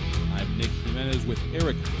Draw. I'm Nick Jimenez with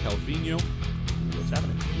Eric Calvino. What's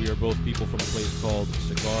happening? We are both people from a place called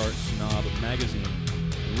Cigar Snob Magazine.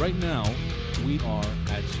 Right now, we are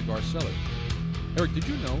at Cigar Cellar. Eric, did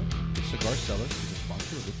you know that Cigar Cellar is a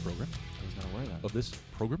sponsor of this program? I was not aware of that. Of this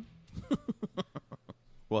program?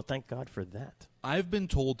 Well, thank God for that. I've been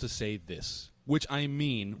told to say this, which I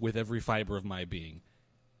mean with every fiber of my being.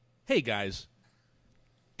 Hey, guys,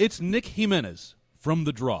 it's Nick Jimenez from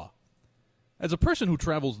The Draw. As a person who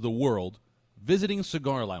travels the world visiting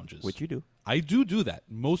cigar lounges... Which you do. I do that,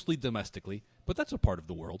 mostly domestically, but that's a part of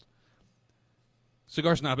the world.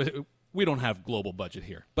 Cigar Snob, we don't have global budget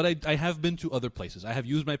here, but I have been to other places. I have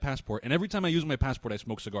used my passport, and every time I use my passport, I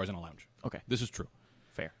smoke cigars in a lounge. Okay. This is true.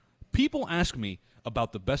 Fair. People ask me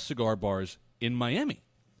about the best cigar bars in Miami.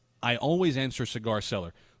 I always answer Cigar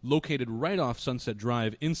Cellar, located right off Sunset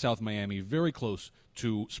Drive in South Miami, very close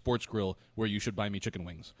to Sports Grill, where you should buy me chicken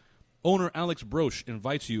wings. Owner Alex Broche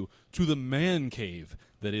invites you to the man cave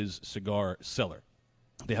that is Cigar Cellar.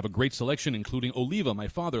 They have a great selection, including Oliva, My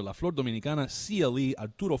Father, La Flor Dominicana, CLE,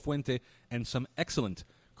 Arturo Fuente, and some excellent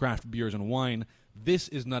craft beers and wine. This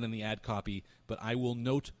is not in the ad copy, but I will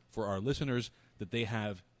note for our listeners that they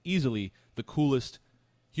have easily the coolest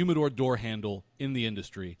humidor door handle in the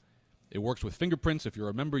industry. It works with fingerprints. If you're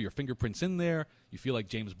a member, your fingerprint's in there. You feel like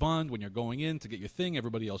James Bond when you're going in to get your thing.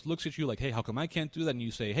 Everybody else looks at you like, hey, how come I can't do that? And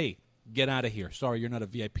you say, hey, get out of here. Sorry, you're not a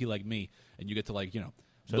VIP like me. And you get to, like, you know.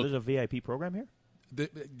 So there's a VIP program here?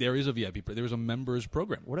 There is a VIP. There's a members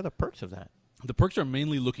program. What are the perks of that? The perks are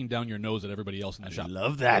mainly looking down your nose at everybody else in the shop.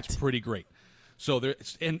 Love that. It's pretty great. So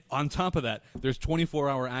and on top of that, there's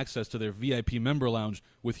 24-hour access to their VIP member lounge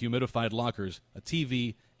with humidified lockers, a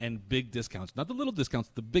TV, and big discounts. Not the little discounts,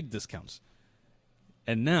 the big discounts.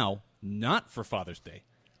 And now, not for Father's Day.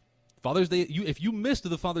 Father's Day, if you missed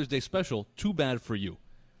the Father's Day special, too bad for you.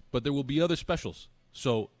 But there will be other specials.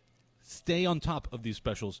 So stay on top of these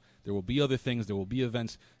specials. There will be other things. There will be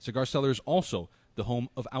events. Cigar Cellar is also the home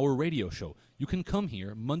of our radio show. You can come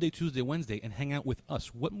here Monday, Tuesday, Wednesday, and hang out with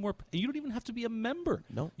us. What more? You don't even have to be a member.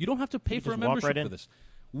 No. You don't have to pay for a membership for this.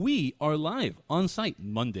 We are live on site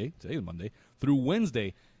Monday, today is Monday, through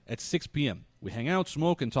Wednesday at 6 p.m. We hang out,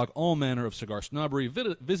 smoke, and talk all manner of cigar snobbery.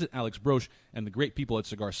 Visit Alex Broche and the great people at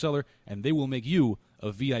Cigar Cellar, and they will make you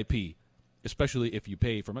a VIP, especially if you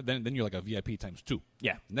pay for then you're like a VIP times 2.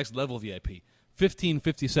 Yeah. Next level VIP.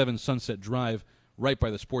 1557 Sunset Drive, right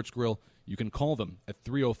by the Sports Grill. You can call them at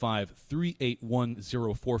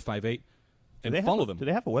 305-381-0458 and follow them. Do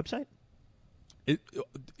they have a website? A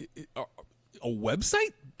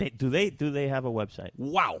website? Do they have a website?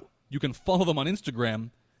 Wow. You can follow them on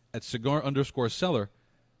Instagram at cigar_cellar.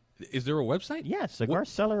 Is there a website? Yeah,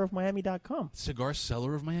 cigarcellarofmiami.com.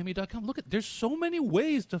 Cigarcellarofmiami.com. Look, there's so many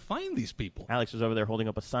ways to find these people. Alex is over there holding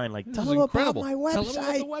up a sign like, This tell is them incredible. about my Tell them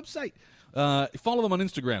about website. the website. Follow them on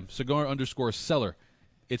Instagram, cigar_cellar.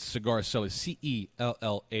 It's Cigar Cellar,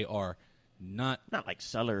 CELLAR. Not like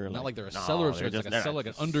cellar. Not like they're a cellar. So it's like a cellar, like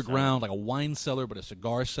an underground, like a wine cellar, but a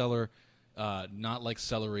cigar cellar. Not like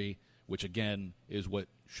celery. which again is what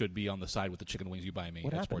should be on the side with the chicken wings you buy me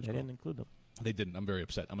What at happened? Sports They Grill. didn't include them. They didn't. I'm very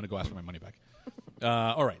upset. I'm going to go ask for my money back.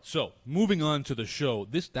 All right. So moving on to the show.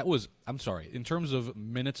 I'm sorry. In terms of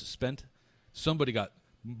minutes spent, somebody got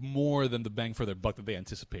more than the bang for their buck that they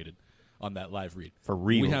anticipated on that live read. For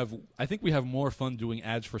real. I think we have more fun doing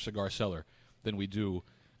ads for Cigar Cellar than we do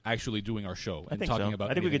actually doing our show I and think talking so.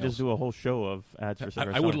 about I think we anything could just else. do a whole show of ads for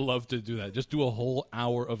Cigar I would Cellar. love to do that. Just do a whole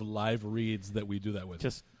hour of live reads that we do that with.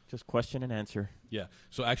 Just question and answer. Yeah.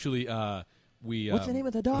 So actually, we. What's the name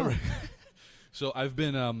of the dog? So I've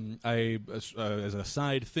been, as a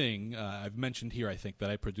side thing, I've mentioned here, I think, that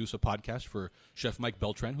I produce a podcast for Chef Mike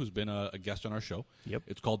Beltran, who's been a guest on our show. Yep.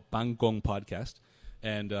 It's called Bangkong Podcast.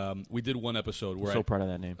 And we did one episode where So proud of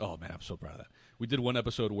that name. Oh, man, I'm so proud of that. We did one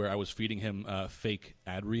episode where I was feeding him fake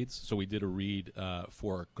ad reads. So we did a read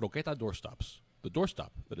for Croqueta Doorstops, the doorstop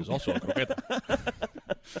that is also a croqueta.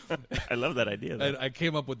 I love that idea. though. And I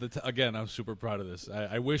came up with again. I'm super proud of this.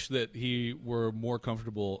 I wish that he were more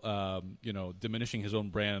comfortable, diminishing his own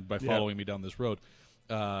brand by following me down this road.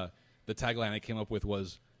 The tagline I came up with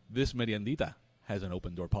was, "This meriendita has an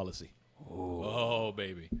open door policy." Oh,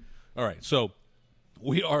 baby! All right, so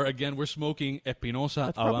we're smoking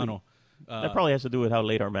Espinosa Habano. That probably has to do with how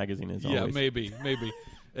late our magazine is. Yeah, always. maybe.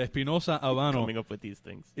 Espinosa Habano. Coming up with these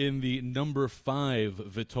things. In the number 5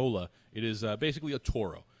 Vitola. It is basically a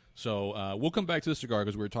Toro. So we'll come back to the cigar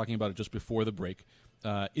because we were talking about it just before the break.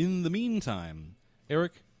 In the meantime,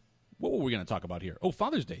 Eric, what were we going to talk about here? Oh,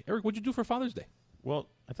 Father's Day. Eric, what'd you do for Father's Day? Well,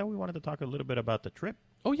 I thought we wanted to talk a little bit about the trip.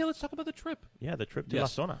 Oh, yeah, let's talk about the trip. Yeah, the trip to Yes.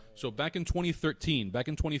 La Zona. So back in 2013,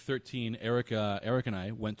 Eric and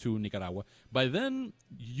I went to Nicaragua. By then,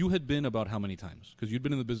 you had been about how many times? Because you'd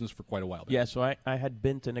been in the business for quite a while. Yeah, so I had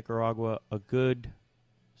been to Nicaragua a good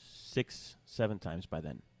 6-7 times by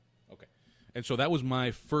then. Okay. And so that was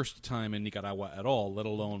my first time in Nicaragua at all, let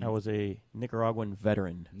alone I was a Nicaraguan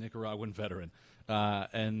veteran. Nicaraguan veteran.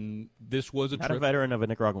 And this was a Not trip. a veteran of a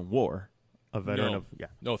Nicaraguan war. A veteran No. of, yeah.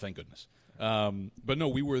 No, thank goodness. But no,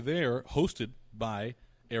 we were there hosted by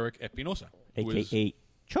Eric Espinosa. who is- A.K.A.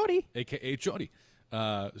 Chori. A.K.A. Chori.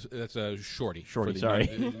 That's a shorty. Shorty, for sorry.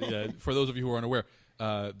 For those of you who are unaware,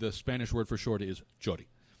 the Spanish word for shorty is chori.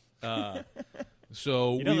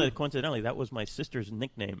 So You know we- that coincidentally, that was my sister's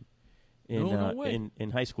nickname in No way.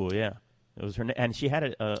 in high school. Yeah, it was her, and she had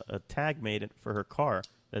a tag made for her car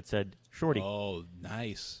that said Shorty, Oh,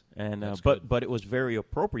 nice. and that's but good. it was very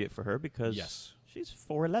appropriate for her because Yes. she's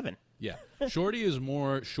 4'11". Yeah. Shorty is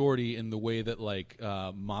more shorty in the way that, like,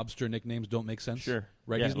 mobster nicknames don't make sense. Sure.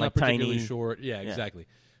 Right? Yeah, He's not like particularly tiny. short. Yeah, Yeah. exactly.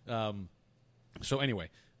 So anyway,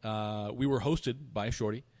 we were hosted by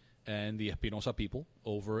Shorty and the Espinosa people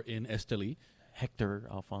over in Esteli. Hector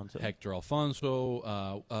Alfonso. Hector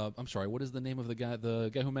Alfonso. I'm sorry, what is the name of the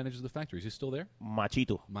guy who manages the factory? Is he still there?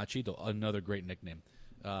 Machito. Machito, another great nickname.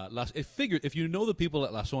 If you know the people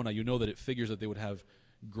at La Zona, you know that it figures that they would have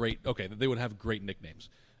great nicknames.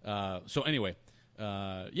 So anyway,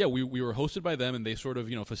 we were hosted by them, and they sort of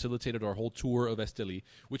facilitated our whole tour of Esteli,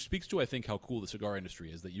 which speaks to, I think, how cool the cigar industry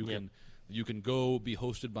is, that you can go be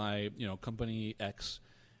hosted by company X.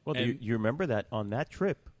 Well, do And- you remember that on that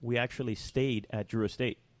trip we actually stayed at Drew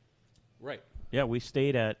Estate. Right. Yeah, we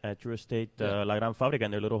stayed at Drew Estate, Yeah. La Gran Fabrica, in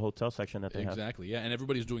their little hotel section that they have. Exactly, yeah, and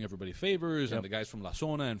everybody's doing everybody favors, Yep. and the guys from La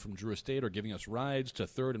Zona and from Drew Estate are giving us rides to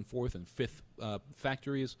 3rd and 4th and 5th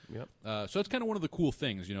factories. Yep. So it's kind of one of the cool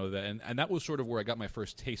things, and that was sort of where I got my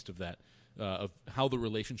first taste of that, of how the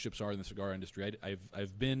relationships are in the cigar industry.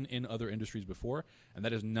 I've been in other industries before, and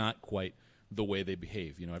that is not quite the way they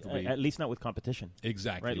behave. Everybody At least not with competition.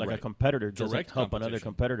 exactly Right, like right. a competitor doesn't Direct help another competition.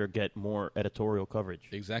 competitor get more editorial coverage.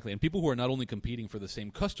 Exactly, and people who are not only competing for the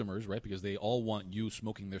same customers, right, because they all want you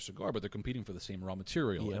smoking their cigar, but they're competing for the same raw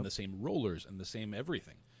material Yep. and the same rollers and the same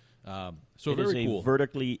everything. So It is very a cool.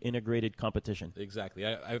 vertically integrated competition. Exactly.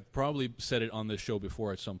 I've probably said it on this show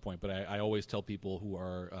before at some point, but I always tell people who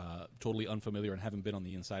are totally unfamiliar and haven't been on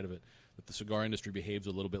the inside of it that the cigar industry behaves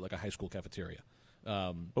a little bit like a high school cafeteria.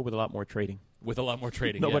 But with a lot more trading. With a lot more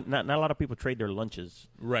trading. No, yeah. but not a lot of people trade their lunches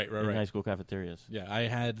right. in high school cafeterias. Yeah, I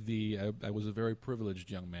had I was a very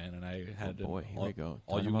privileged young man, and I had Oh boy, here all, we go.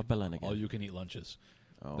 all Talking you about Belen again. all you can eat lunches.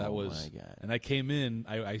 Oh That was, my God. and I came in.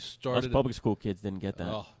 I Us started. public school kids didn't get that.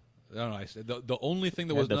 Oh, I don't know. The only thing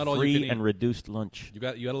that Had was the not all free you can eat. and reduced lunch. You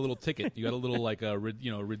got a little ticket. You got a little like a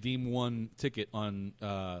redeem one ticket on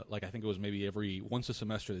like I think it was maybe once a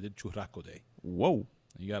semester they did churrasco day. Whoa,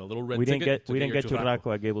 You got a little red we didn't ticket. get your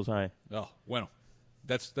churrasco at Gables High. Oh, bueno,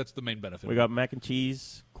 that's the main benefit. We of it. got mac and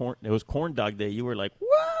cheese. Corn. It was corn dog day. You were like, whoa,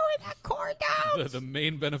 we got corn dogs. the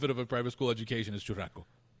main benefit of a private school education is churrasco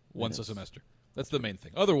once a is. semester. That's the main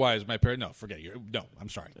thing. Otherwise, my parents, no, forget it. No, I'm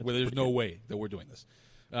sorry. Well, there's no way that we're doing this.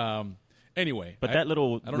 Anyway. But that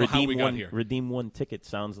little I don't know how we got here. redeem one ticket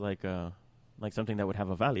sounds like something that would have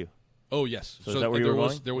a value. Oh, yes. So is that where you were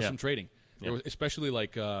going? There was Yeah. some trading. Yeah. There was, especially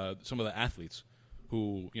like some of the athletes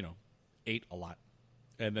who, ate a lot.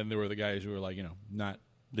 And then there were the guys who were like, not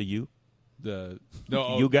The you?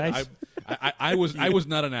 you guys? I was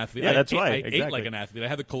not an athlete. Yeah, that's I right. ate Exactly. like an athlete. I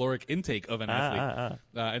had the caloric intake of an athlete,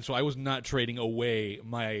 and so I was not trading away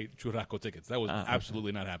my churraco tickets. That was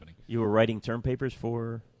absolutely not happening. You were writing term papers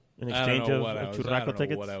for an exchange of churraco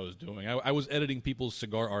tickets? What I was doing. I was editing people's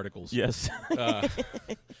cigar articles. Yes.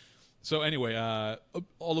 So anyway,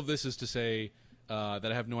 all of this is to say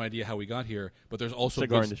that I have no idea how we got here, but there's also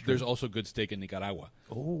good steak in Nicaragua.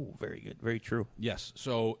 Oh, very good. Very true. Yes.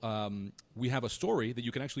 So we have a story that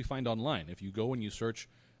you can actually find online. If you go and you search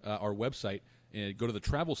our website, go to the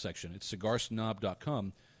travel section. It's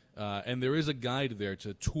cigarsnob.com. And there is a guide there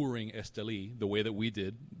to touring Esteli the way that we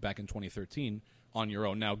did back in 2013 on your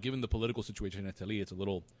own. Now, given the political situation in Esteli, it's a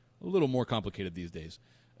little more complicated these days.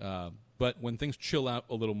 But when things chill out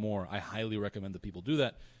a little more, I highly recommend that people do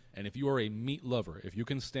that. And if you are a meat lover, if you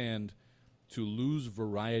can stand to lose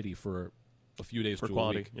variety for a few days For to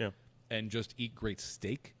quality, a week yeah. and just eat great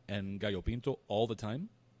steak and gallo pinto all the time,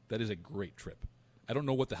 that is a great trip. I don't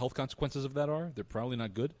know what the health consequences of that are. They're probably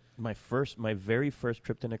not good. My very first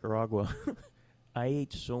trip to Nicaragua, I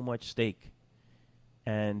ate so much steak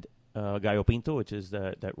and gallo pinto, which is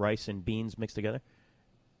that rice and beans mixed together,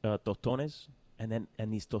 tostones, and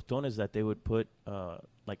these tostones that they would put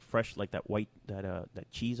like fresh, like that white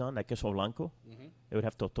that cheese on, that queso blanco. Mm-hmm. They would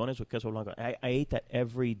have tostones with queso blanco. I ate that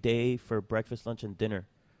every day for breakfast, lunch, and dinner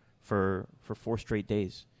for 4 straight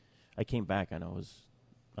days. I came back and I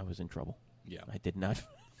was in trouble. Yeah, I did not.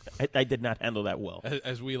 I did not handle that well.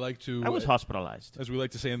 As we like to, I was hospitalized. As we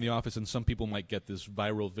like to say in the office, and some people might get this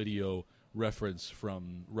viral video reference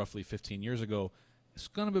from roughly 15 years ago. It's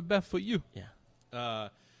gonna be bad for you. Yeah.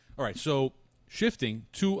 All right, so shifting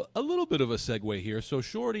to a little bit of a segue here. So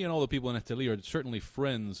Shorty and all the people in Esteli are certainly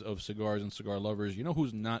friends of cigars and cigar lovers. You know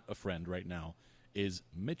who's not a friend right now is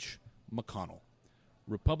Mitch McConnell.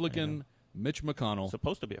 Republican Mitch McConnell.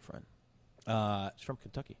 Supposed to be a friend. He's from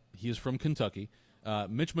Kentucky. He is from Kentucky.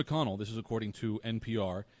 Mitch McConnell, this is according to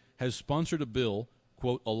NPR, has sponsored a bill,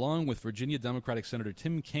 quote, along with Virginia Democratic Senator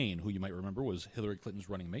Tim Kaine, who you might remember was Hillary Clinton's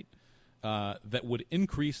running mate, that would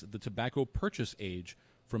increase the tobacco purchase age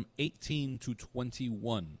from 18 to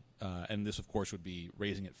 21. And this, of course, would be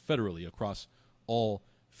raising it federally across all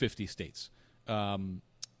 50 states.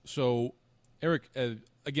 So, Eric,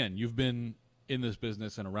 again, you've been in this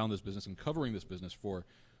business and around this business and covering this business for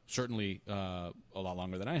certainly a lot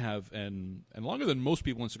longer than I have, and longer than most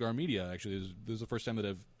people in cigar media, actually. This is the first time that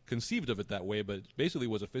I've conceived of it that way, but basically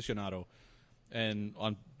was aficionado. And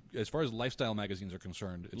as far as lifestyle magazines are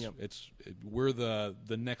concerned, we're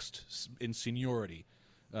the next in seniority.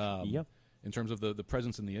 In terms of the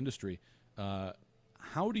presence in the industry.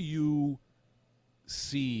 How do you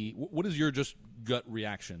see, what is your just gut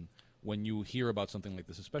reaction when you hear about something like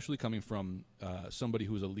this, especially coming from somebody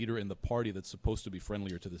who's a leader in the party that's supposed to be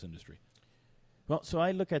friendlier to this industry? Well, so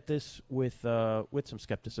I look at this with some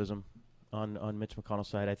skepticism on Mitch McConnell's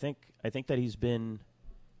side. I think that he's been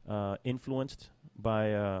influenced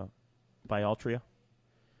by Altria.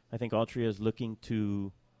 I think Altria is looking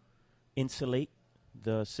to insulate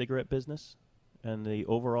the cigarette business and the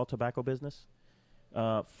overall tobacco business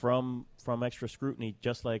from extra scrutiny,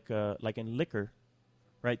 just like in liquor,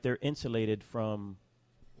 right? They're insulated from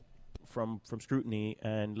scrutiny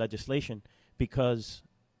and legislation because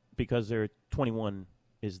they're 21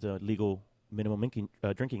 is the legal minimum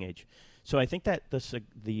drinking age. So I think that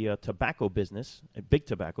the tobacco business, big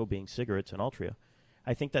tobacco being cigarettes and Altria,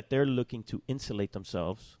 I think that they're looking to insulate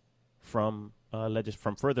themselves from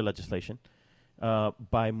further legislation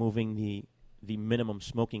by moving the minimum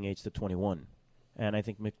smoking age to 21. And I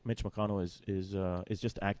think Mitch McConnell is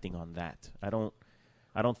just acting on that. I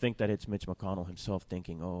don't think that it's Mitch McConnell himself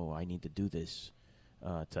thinking, oh, I need to do this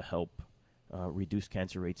to help reduce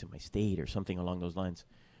cancer rates in my state or something along those lines.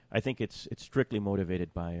 I think it's strictly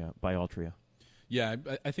motivated by Altria. Yeah,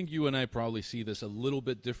 I think you and I probably see this a little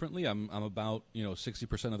bit differently. I'm about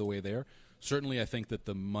 60% of the way there. Certainly, I think that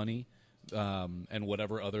the money and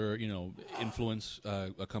whatever other influence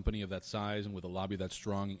a company of that size and with a lobby that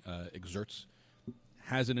strong exerts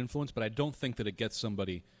has an influence, but I don't think that it gets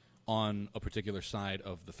somebody on a particular side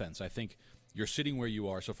of the fence. I think you're sitting where you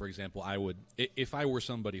are. So, for example, I would, if I were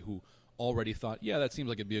somebody who already thought, yeah, that seems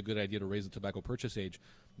like it'd be a good idea to raise the tobacco purchase age,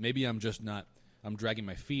 maybe I'm just not, I'm dragging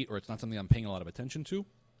my feet, or it's not something I'm paying a lot of attention to,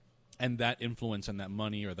 and that influence and that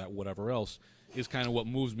money or that whatever else is kind of what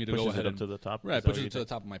moves me to Pushes go ahead it up and to the top. right, Is that what pushes you it to the think?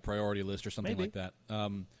 top of my priority list or something Maybe. like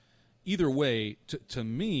that. Either way, to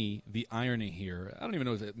me, the irony here, I don't even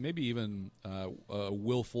know, is it maybe even a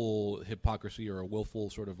willful hypocrisy or a willful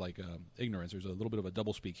sort of like ignorance. There's a little bit of a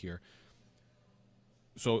doublespeak here.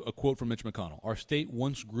 So a quote from Mitch McConnell: "Our state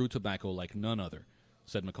once grew tobacco like none other,"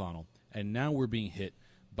 said McConnell, "and now we're being hit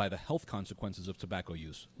by the health consequences of tobacco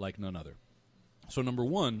use like none other." So number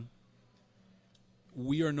one,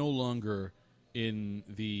 we are no longer in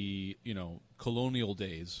the colonial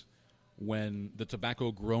days when the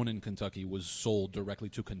tobacco grown in Kentucky was sold directly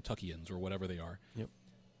to Kentuckians or whatever they are. Yep.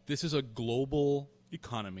 This is a global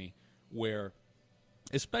economy where,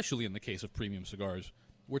 especially in the case of premium cigars,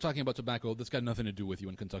 we're talking about tobacco that's got nothing to do with you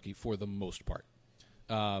in Kentucky for the most part.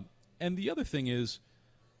 And the other thing is,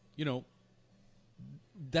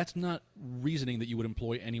 that's not reasoning that you would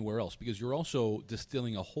employ anywhere else, because you're also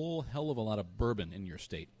distilling a whole hell of a lot of bourbon in your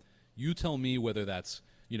state. You tell me whether that's,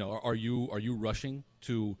 are you rushing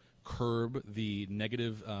to curb the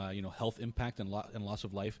negative, health impact and loss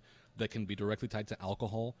of life that can be directly tied to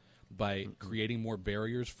alcohol by creating more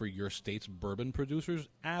barriers for your state's bourbon producers?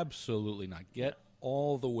 Absolutely not. Get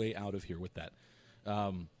all the way out of here with that.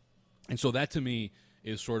 And so that to me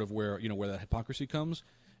is sort of where that hypocrisy comes.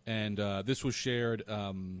 And this was shared.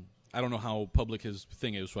 I don't know how public his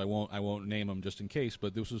thing is, so I won't name him just in case.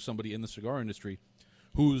 But this was somebody in the cigar industry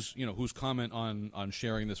whose comment on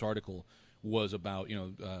sharing this article was about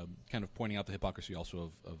kind of pointing out the hypocrisy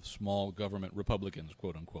also of small government Republicans,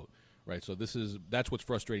 quote unquote. Right. So that's what's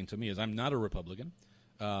frustrating to me is I'm not a Republican,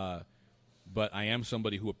 but I am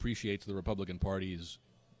somebody who appreciates the Republican Party's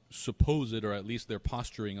supposed, or at least their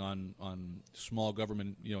posturing on small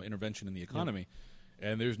government intervention in the economy.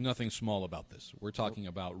 And there's nothing small about this. We're talking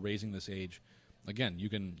about raising this age. Again, you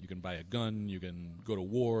can buy a gun, you can go to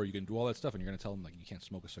war, you can do all that stuff, and you're going to tell them like you can't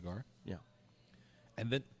smoke a cigar. Yeah. And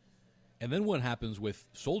then what happens with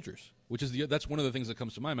soldiers? Which is that's one of the things that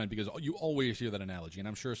comes to my mind, because you always hear that analogy, and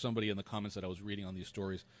I'm sure somebody in the comments that I was reading on these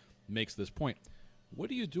stories makes this point. What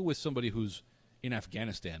do you do with somebody who's in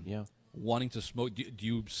Afghanistan? Yeah. Wanting to smoke? Do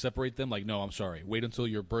you separate them? Like, no, I'm sorry. Wait until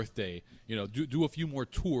your birthday. Do a few more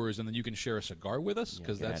tours, and then you can share a cigar with us,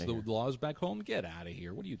 because that's the laws back home. Get out of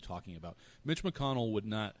here. What are you talking about? Mitch McConnell would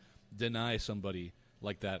not deny somebody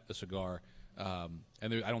like that a cigar, and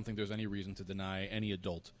I don't think there's any reason to deny any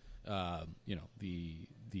adult, the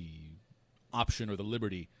option or the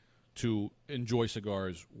liberty to enjoy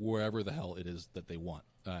cigars wherever the hell it is that they want,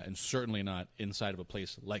 and certainly not inside of a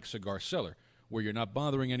place like Cigar Cellar, where you're not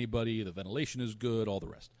bothering anybody, the ventilation is good, all the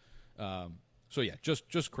rest. So yeah,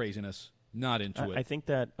 just craziness, not into it. I think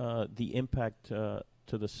that the impact to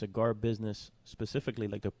the cigar business, specifically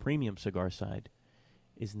like the premium cigar side,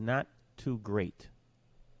 is not too great,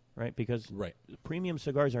 right? Because premium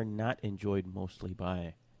cigars are not enjoyed mostly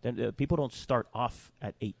by people. Don't start off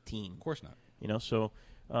at 18. Of course not. So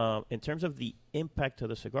in terms of the impact to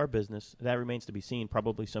the cigar business, that remains to be seen.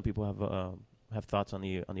 Probably some people have thoughts on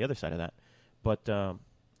the other side of that. But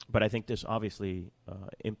I think this obviously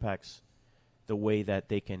impacts the way that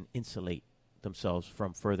they can insulate themselves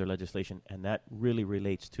from further legislation, and that really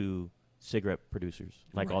relates to cigarette producers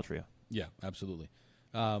like Altria. Yeah, absolutely.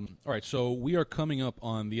 All right, so we are coming up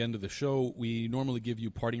on the end of the show. We normally give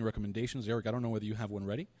you parting recommendations. Eric, I don't know whether you have one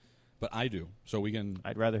ready, but I do. So we can...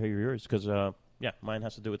 I'd rather hear yours because, mine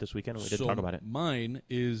has to do with this weekend, and we did talk about it. Mine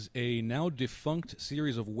is a now defunct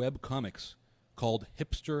series of web comics called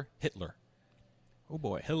Hipster Hitler. Oh,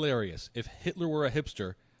 boy. Hilarious. If Hitler were a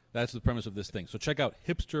hipster, that's the premise of this thing. So check out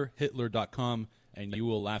hipsterhitler.com, and you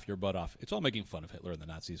will laugh your butt off. It's all making fun of Hitler and the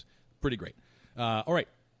Nazis. Pretty great. All right.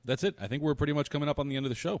 That's it. I think we're pretty much coming up on the end of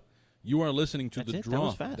the show. You are listening to The Draw. That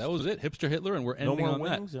was fast. That was it. Hipster Hitler, and we're ending on that. No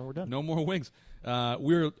more wings, and we're done. No more wings.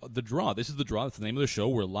 We're The Draw. This is The Draw. That's the name of the show.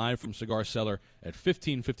 We're live from Cigar Cellar at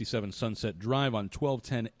 1557 Sunset Drive on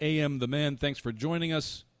 1210 a.m. The Man, thanks for joining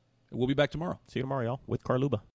us. We'll be back tomorrow. See you tomorrow, y'all, with Carluba.